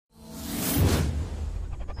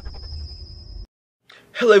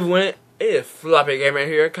Hello everyone, it's Floppy Gamer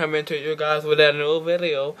here, coming to you guys with a new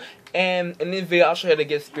video. And in this video I'll show you how to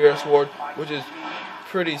get Spirit Sword, which is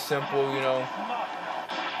pretty simple, you know.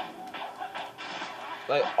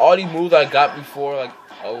 Like all these moves I got before, like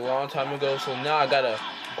a long time ago, so now I gotta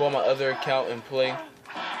go on my other account and play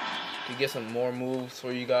to get some more moves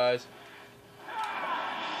for you guys.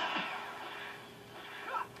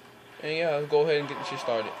 And yeah, let's go ahead and get this shit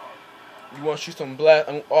started. You wanna shoot some blast?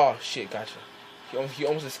 Oh shit, gotcha. He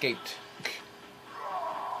almost escaped.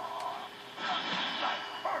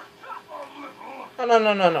 No.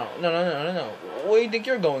 Where do you think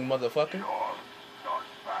you're going, motherfucker?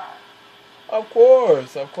 Of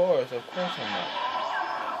course I'm not.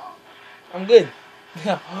 I'm good.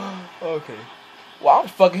 Okay. Well, I'm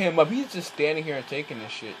fucking him up. He's just standing here and taking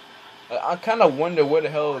this shit. I kind of wonder where the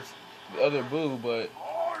hell is the other Boo, but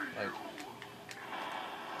like,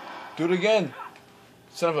 do it again,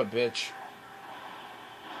 son of a bitch.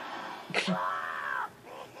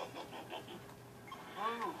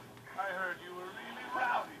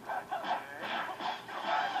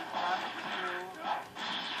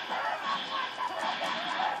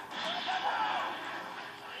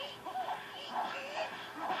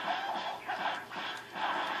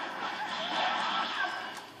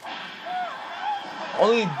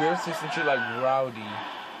 Only bear sticks and shit like rowdy. It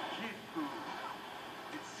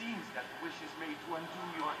seems that wishes made to undo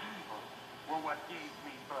your evil were what gave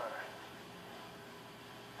me birth.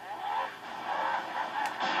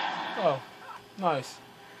 Oh, nice.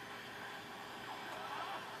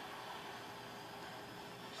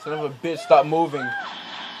 Son of a bitch, stop moving.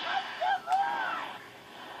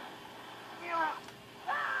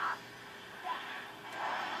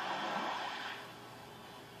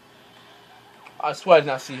 I swear I did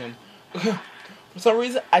not see him. For some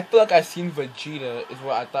reason, I feel like I seen Vegeta is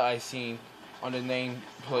what I thought I seen on the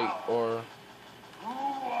nameplate, or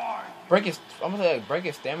break his. I'm gonna say like break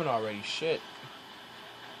his stamina already. Shit,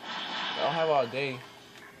 I don't have all day.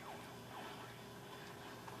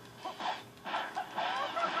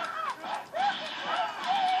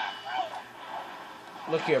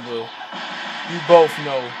 Look here, Boo. You both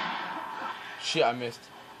know. Shit, I missed.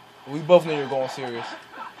 We both know you're going serious.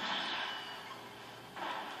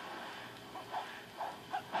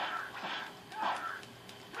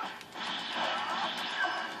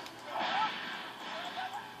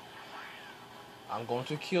 I'm going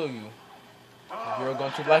to kill you. You're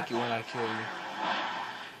going to like it when I kill you.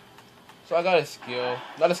 So I got a skill.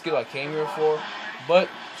 Not a skill I came here for, but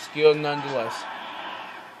skill nonetheless.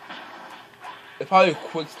 It's probably a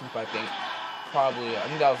quick sleep, I think. Probably. I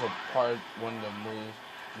think that was a part of one of the moves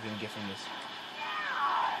you can get from this.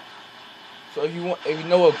 So if you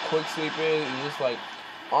know what quick sleep is, it's just like,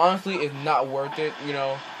 honestly, it's not worth it, you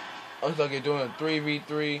know. It's like you're doing a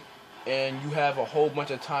 3v3 and you have a whole bunch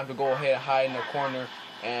of time to go ahead and hide in the corner,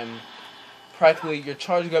 and practically you're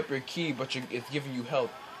charging up your ki, but it's giving you health.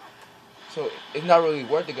 So it's not really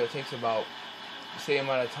worth it because it takes about the same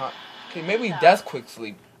amount of time. Okay, maybe that's quick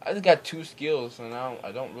sleep. I just got 2 skills, and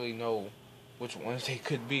I don't really know which ones they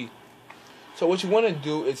could be. So what you want to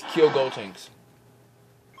do is kill Gold Tanks.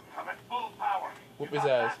 Whoop his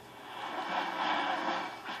ass.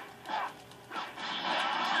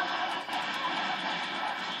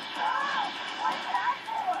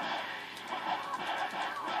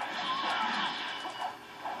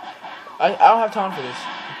 I don't have time for this.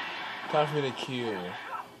 Time for me to kill.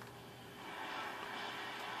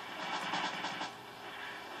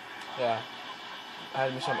 Yeah. I had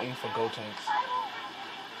to make sure I'm aiming for Gold Tanks.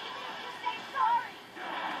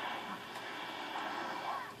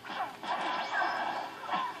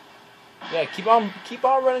 Yeah, keep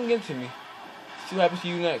on running into me. See what happens to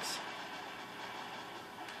you next.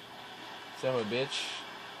 Son of a bitch.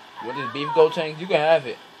 What is beef Gold Tanks? You can have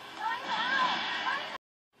it.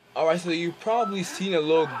 Alright, so you've probably seen a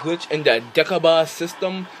little glitch in the Dekaba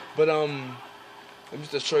system, but let me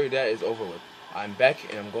just show you that it's over with. I'm back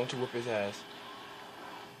and I'm going to whip his ass.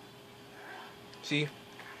 See?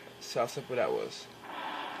 That's how simple that was.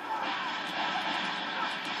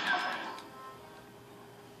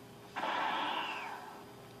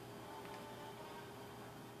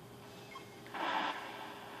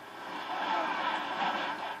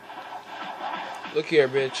 Look here,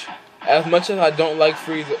 bitch. As much as I don't like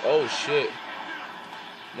Frieza, oh shit,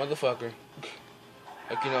 motherfucker.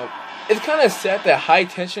 Like, you know, it's kind of sad that high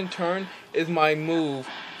tension turn is my move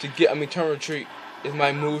to get. Turn retreat is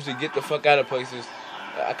my move to get the fuck out of places.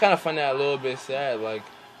 I kind of find that a little bit sad. Like,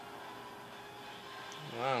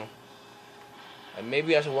 wow. Like,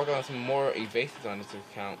 maybe I should work on some more evasives on this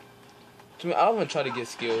account. I don't even try to get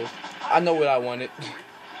skills. I know what I wanted.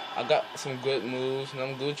 I got some good moves, and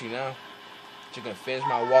I'm Gucci now. You can finish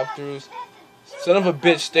my walkthroughs. Son of a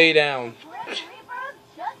bitch, stay down. Just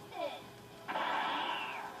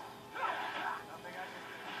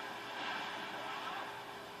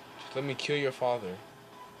let me kill your father.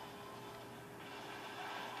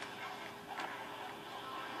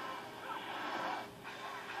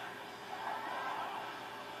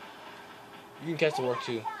 You can catch the work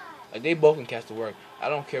too. Like, they both can catch the work. I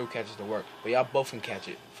don't care who catches the work, but y'all both can catch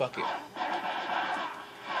it. Fuck it.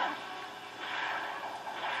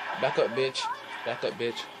 Back up, bitch. Back up,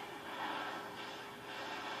 bitch.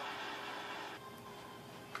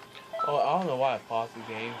 Oh, I don't know why I paused the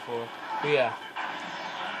game for. But yeah.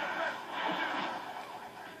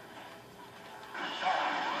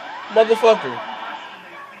 Motherfucker.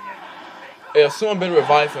 Yeah, someone better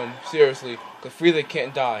revive him. Seriously. Because Frieza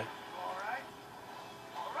can't die.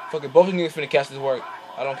 Fuck it, both of you niggas finna catch this work.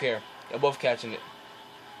 I don't care. They're both catching it.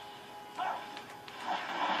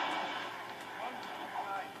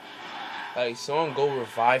 Like, someone go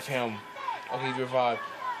revive him. Okay, he's revived.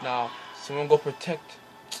 Now, someone go protect.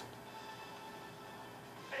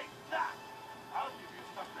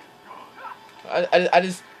 I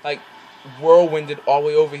just, like, whirlwinded all the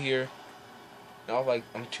way over here. And I was like,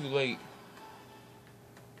 I'm too late.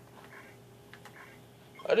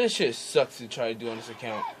 Oh, this shit sucks to try to do on this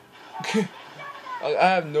account. Like, I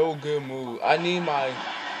have no good move. I need my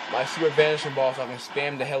super vanishing ball so I can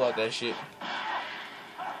spam the hell out that shit.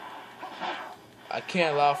 I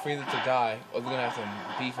can't allow Frieza to die, or we're gonna have some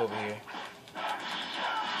beef over here.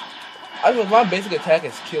 My basic attack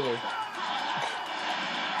is killer.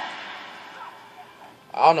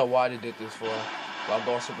 I don't know why they did this for, but I'll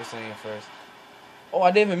go Super Saiyan first. Oh,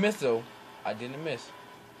 I didn't even miss though. I didn't miss.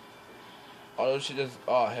 Oh, those shit just,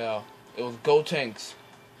 oh hell. It was Go Tanks.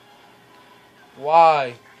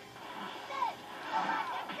 Why?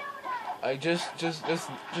 Like, just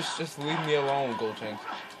leave me alone, Go Tanks.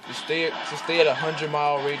 Just stay at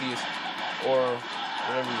 100-mile radius, or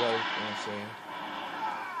whatever you guys want to say.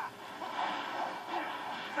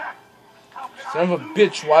 Son of a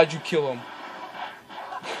bitch, why'd you kill him?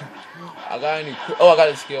 I got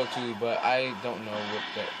a skill too, but I don't know what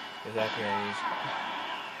that exactly is.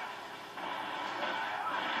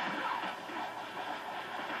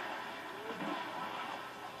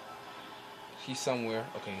 He's somewhere.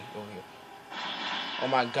 Okay, over here. Oh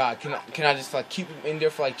my god, can I just like keep him in there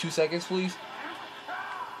for like 2 seconds, please?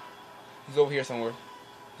 He's over here somewhere.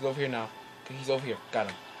 He's over here now. Okay, he's over here. Got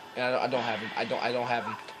him. And I don't have him. I don't have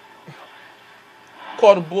him.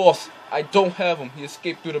 Call the boss. I don't have him. He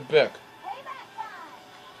escaped through the back.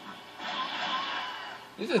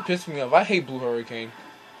 This is pissing me off. I hate Blue Hurricane.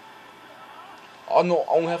 I know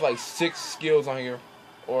I only have like 6 skills on here,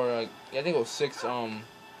 or yeah, I think it was 6.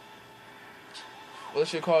 What's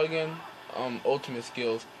shit called again? Ultimate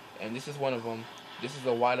skills, and this is one of them. This is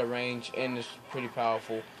a wider range, and it's pretty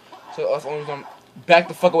powerful. So that's the only reason back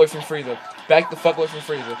the fuck away from Frieza. Back the fuck away from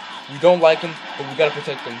Frieza. We don't like him, but we gotta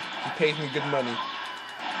protect him. He pays me good money.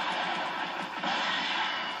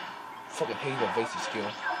 Fucking hate that basic skill.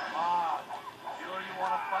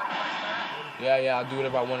 Yeah, I'll do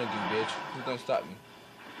whatever I want to do, bitch. Who's gonna stop me?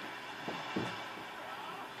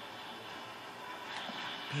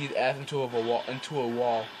 He's ass into a wall.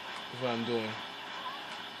 Is what I'm doing.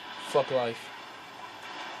 Fuck life.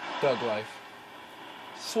 Thug life.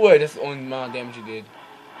 Swear that's the only amount of damage you did.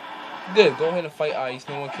 Good. Go ahead and fight Ice.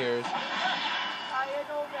 No one cares.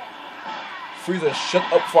 Frieza, shut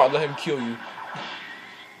up before I let him kill you.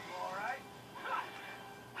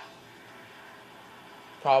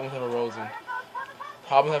 Problems have arisen.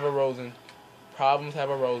 Problems have arisen. Problems have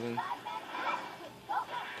arisen.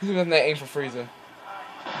 Who's doesn't that aim for Frieza?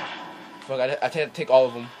 Fuck, I had to take all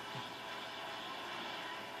of them.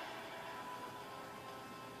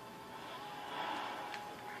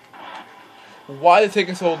 Why is it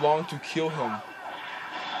taking so long to kill him?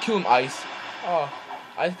 Kill him, Ice. Oh,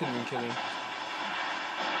 Ice couldn't even kill him.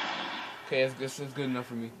 Okay, this is good enough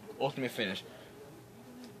for me. Ultimate finish.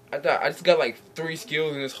 I just got like 3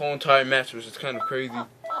 skills in this whole entire match, which is kind of crazy.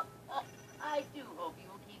 I do hope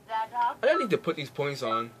you'll keep that up. I didn't need to put these points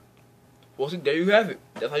on. Well, see, there you have it.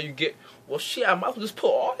 That's how you get. Well, shit, I might as well just put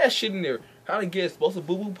all that shit in there. How to get explosive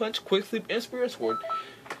Buu Buu punch, quick sleep, and spirit sword.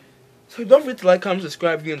 So don't forget to like, comment,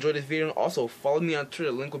 subscribe if you enjoyed this video. And also follow me on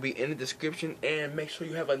Twitter. The link will be in the description. And make sure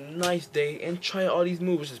you have a nice day and try all these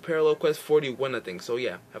moves. This is Parallel Quest 41, I think. So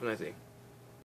yeah, have a nice day.